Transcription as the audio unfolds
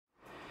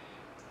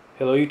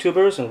Hello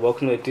YouTubers, and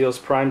welcome to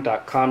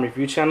dealsprime.com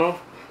review channel.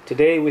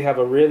 Today we have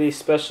a really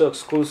special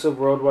exclusive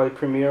worldwide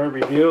premiere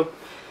review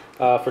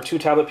for two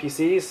tablet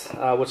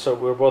PCs which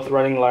we're both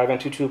running live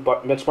Antutu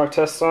benchmark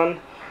tests on.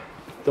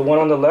 The one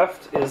on the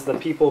left is the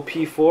Pipo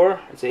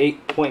P4. It's an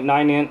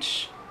 8.9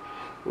 inch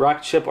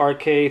Rockchip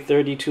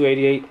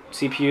RK3288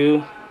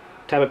 CPU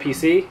tablet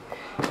PC.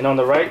 And on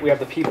the right we have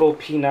the Pipo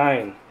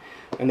P9.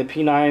 And the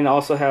P9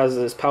 also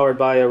is powered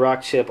by a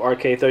Rockchip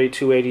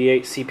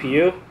RK3288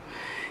 CPU.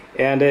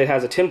 And it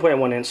has a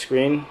 10.1 inch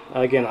screen,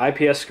 again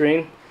IPS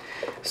screen.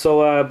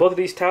 So both of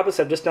these tablets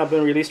have just now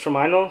been released from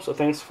Ino. So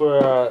thanks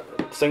for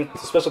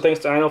special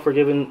thanks to Ino for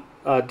giving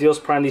Deals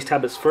Prime these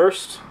tablets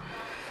first.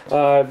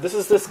 This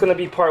is going to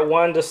be part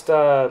one, this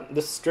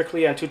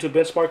strictly Antutu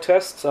benchmark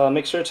test.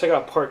 Make sure to check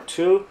out part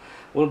two.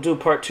 We'll do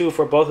part two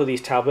for both of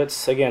these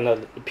tablets. Again,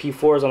 the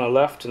P4 is on the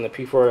left and the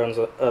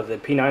the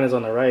P9 is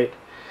on the right.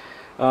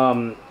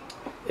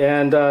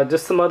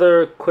 Just some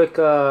other quick.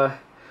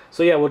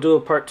 So yeah, we'll do a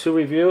part two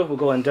review. We'll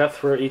go in depth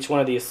for each one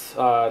of these.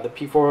 The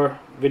P4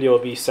 video will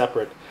be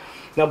separate.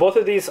 Now both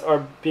of these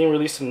are being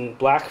released in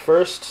black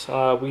first.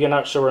 We are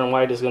not sure when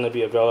white is going to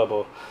be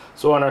available.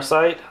 So on our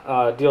site,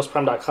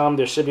 dealsprime.com,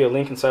 there should be a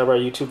link inside of our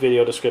YouTube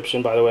video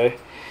description, by the way.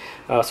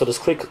 So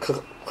just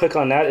click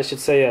on that. It should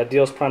say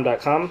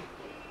dealsprime.com.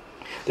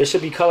 There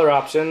should be color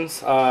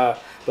options.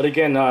 But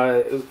again,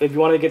 if you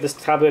want to get this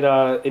tablet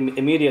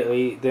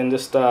immediately, then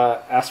just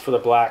ask for the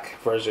black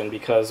version,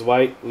 because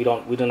white we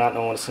do not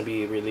know when it's going to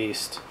be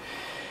released.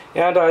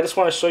 And I just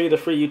want to show you the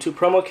free YouTube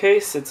promo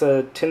case. It's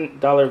a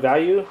 $10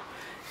 value,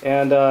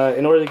 and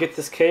in order to get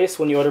this case,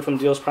 when you order from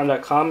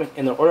dealsprime.com,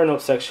 in the order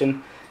notes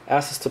section,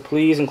 ask us to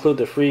please include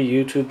the free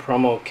YouTube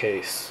promo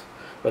case,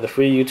 or the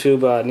free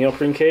YouTube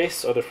neoprene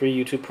case, or the free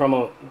YouTube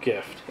promo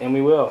gift, and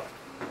we will.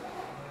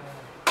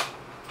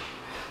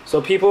 So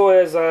Pipo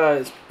is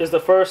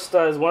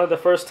one of the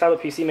first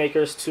tablet PC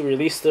makers to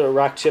release the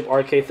Rockchip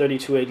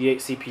RK3288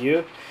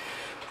 CPU.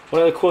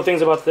 One of the cool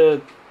things about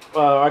the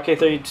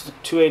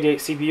RK3288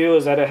 CPU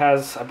is that it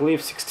has, I believe,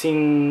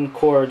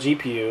 16-core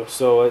GPU,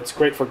 so it's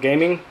great for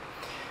gaming.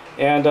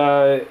 And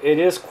it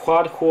is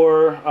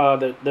quad-core.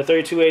 The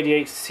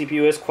 3288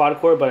 CPU is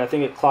quad-core, but I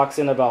think it clocks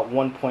in about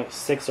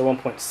 1.6 or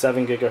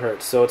 1.7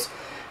 gigahertz, so it's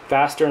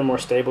faster and more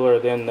stable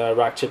than the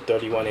Rockchip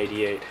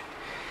 3188.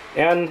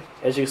 And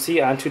as you see,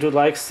 Antutu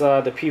likes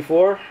the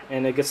P4,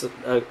 and it gets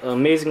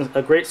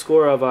a great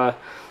score of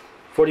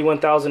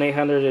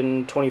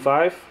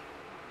 41,825.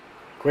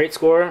 Great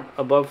score,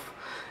 above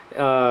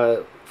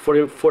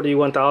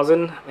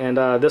 41,000. And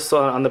this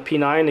on the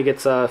P9, it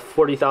gets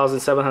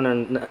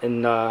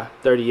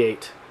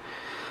 40,738.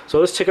 So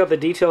let's check out the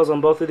details on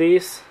both of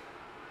these,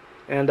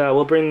 and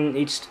we'll bring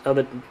each of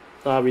the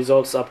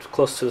results up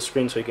close to the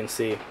screen so you can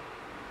see.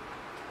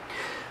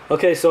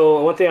 Okay,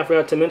 so one thing I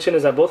forgot to mention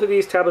is that both of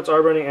these tablets are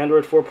running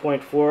Android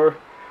 4.4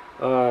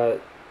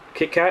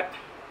 KitKat.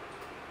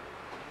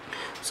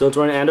 So it's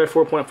running Android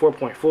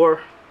 4.4.4,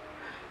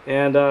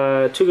 and 2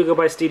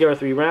 gigabytes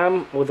DDR3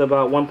 RAM with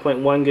about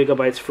 1.1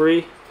 gigabytes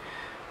free,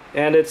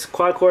 and it's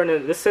quad core,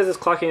 and this says it's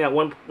clocking at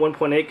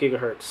 1.8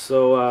 gigahertz.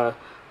 So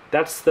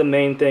that's the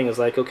main thing. Is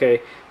like,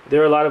 okay, there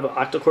are a lot of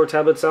octa-core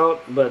tablets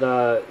out, but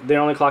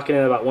they're only clocking in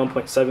at about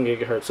 1.7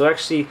 gigahertz. So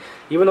actually,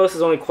 even though this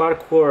is only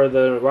quad-core,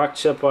 the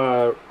Rockchip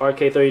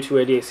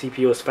RK3288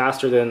 CPU is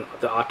faster than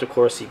the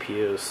octa-core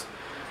CPUs.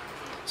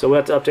 So we'll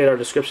have to update our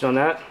description on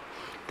that.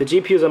 The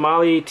GPU is a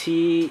Mali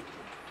T764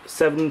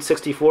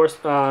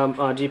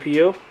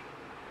 GPU.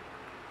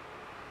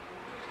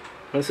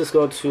 Let's just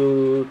go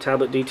to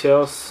tablet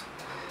details,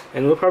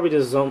 and we'll probably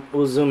just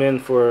zoom in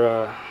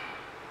for.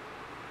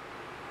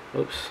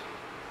 Oops.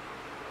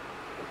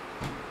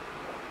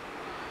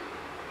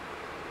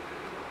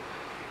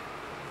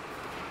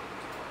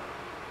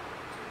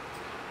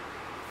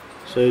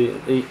 So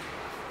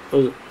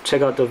we'll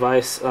check out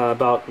device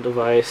about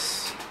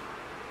device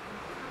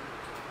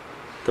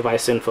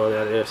info,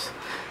 that is.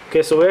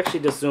 Okay, so we're actually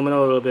just zooming out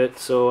a little bit,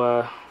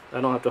 so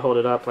I don't have to hold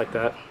it up like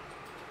that.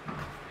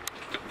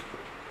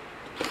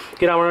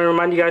 Again, I want to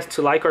remind you guys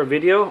to like our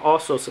video.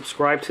 Also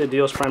subscribe to the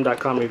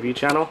dealsprime.com review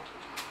channel.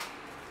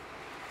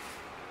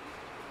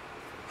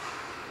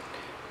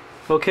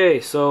 Okay,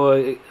 so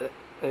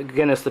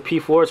again, it's the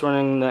P4. It's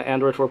running the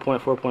Android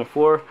 4.4.4,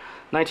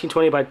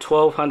 1920 by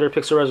 1200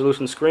 pixel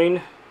resolution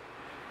screen.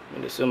 Let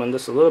me just zoom in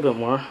this a little bit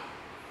more.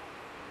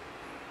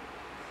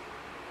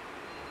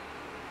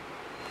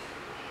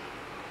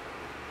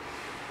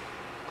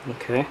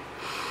 Okay,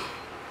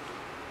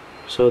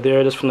 so there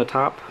it is from the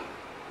top.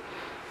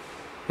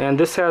 And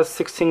this has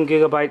 16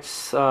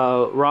 gigabytes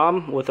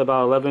ROM with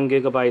about 11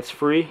 gigabytes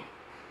free.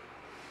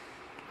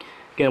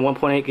 Again,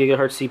 1.8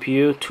 gigahertz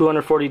CPU,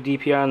 240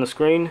 DPI on the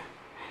screen,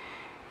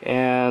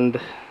 and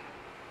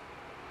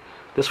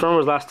this firmware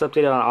was last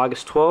updated on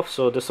August 12th,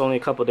 so just only a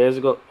couple days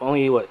ago.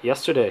 Only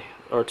yesterday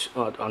or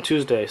on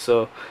Tuesday,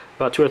 so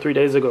about 2 or 3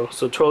 days ago.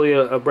 So totally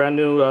a brand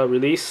new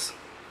release.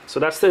 So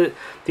that's the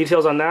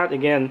details on that.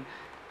 Again,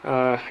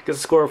 gets a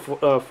score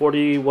of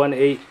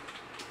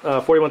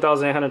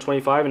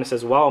 41,825, and it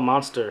says "Wow,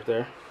 monster"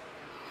 there.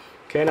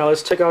 Okay, now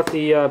let's check out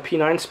the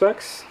P9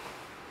 specs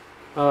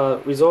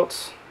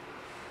results.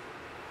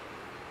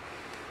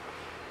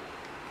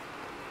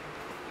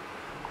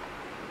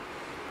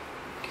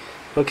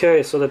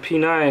 Okay, so the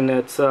P9,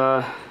 it's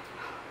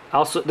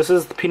also, this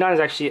is, the P9 is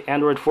actually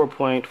Android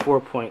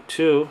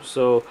 4.4.2,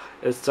 so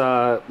it's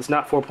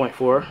not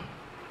 4.4.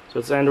 So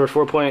it's Android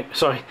 4.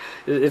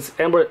 It's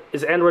Android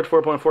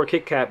 4.4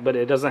 KitKat, but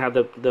it doesn't have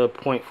the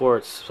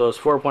 0.4. So it's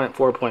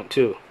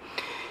 4.4.2,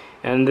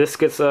 and this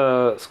gets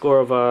a score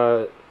of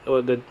the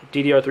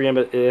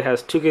DDR3. It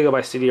has 2 GB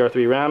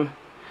DDR3 RAM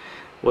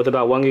with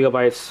about 1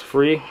 GB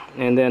free,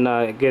 and then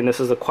again, this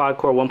is a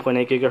quad-core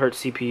 1.8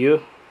 GHz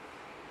CPU.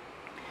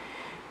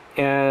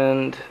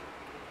 And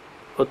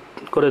we'll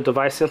go to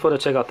device info to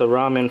check out the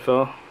ROM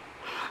info.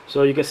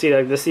 So you can see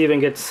that this even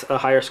gets a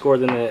higher score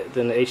than the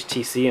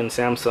HTC and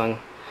Samsung.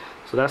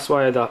 So that's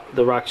why the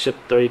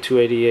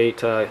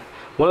RK3288,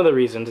 one of the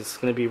reasons it's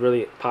going to be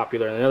really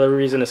popular. And another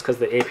reason is because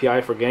the API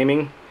for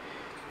gaming.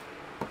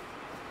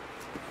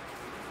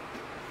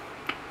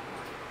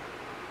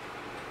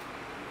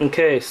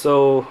 Okay,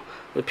 so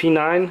the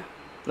P9,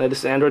 this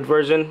is Android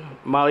version,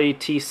 Mali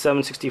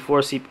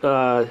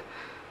T764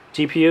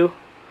 GPU.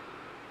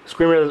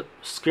 Screen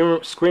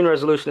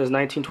resolution is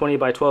 1920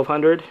 by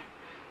 1200.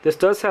 This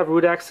does have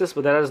root access,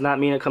 but that does not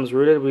mean it comes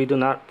rooted. We do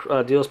not,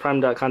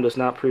 dealsprime.com does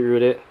not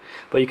pre-root it,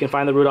 but you can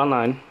find the root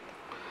online.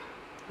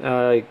 2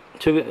 GB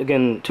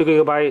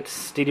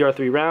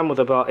DDR3 RAM with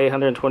about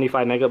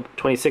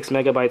 26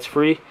 megabytes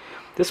free.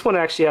 This one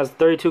actually has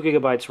 32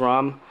 GB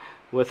ROM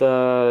with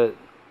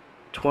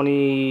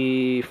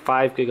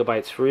 25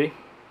 gigabytes free.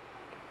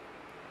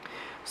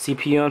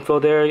 CPU info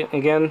there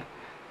again.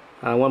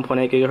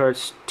 1.8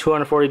 GHz,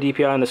 240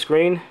 DPI on the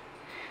screen,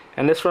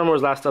 and this firmware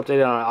was last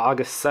updated on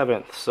August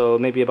 7th, so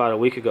maybe about a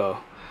week ago.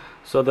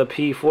 So the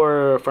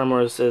P4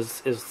 firmware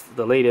is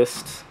the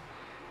latest,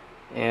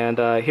 and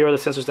here are the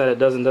sensors that it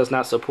does and does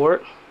not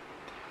support.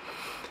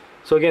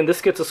 So again,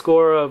 this gets a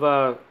score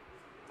of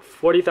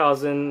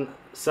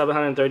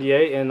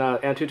 40,738, and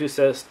Antutu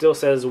still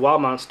says wow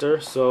monster,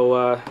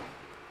 so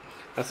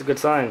that's a good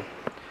sign.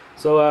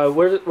 So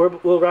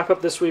we'll wrap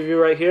up this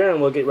review right here,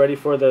 and we'll get ready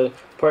for the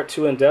part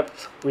 2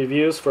 in-depth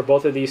reviews for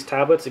both of these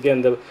tablets.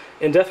 Again, the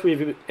in-depth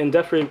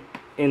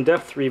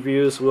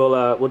reviews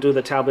we'll do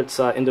the tablets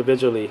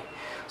individually.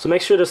 So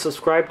make sure to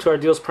subscribe to our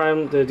Deals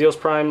Prime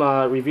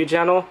review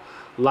channel.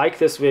 Like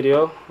this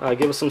video,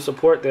 give us some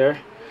support there,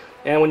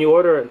 and when you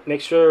order,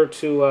 make sure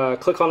to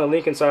click on the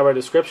link inside of our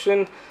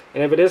description.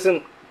 And if it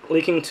isn't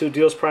linking to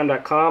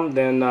dealsprime.com,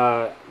 then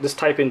just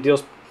type in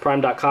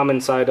dealsprime.com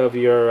inside of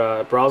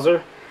your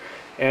browser.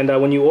 And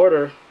when you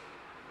order,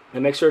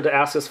 make sure to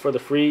ask us for the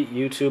free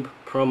YouTube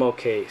promo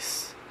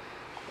case.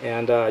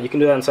 And you can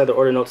do that inside the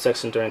order notes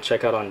section during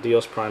checkout on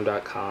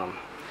dealsprime.com.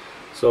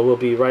 So we'll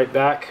be right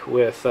back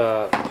with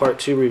part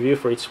 2 review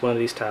for each one of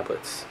these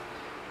tablets.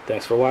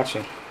 Thanks for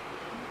watching.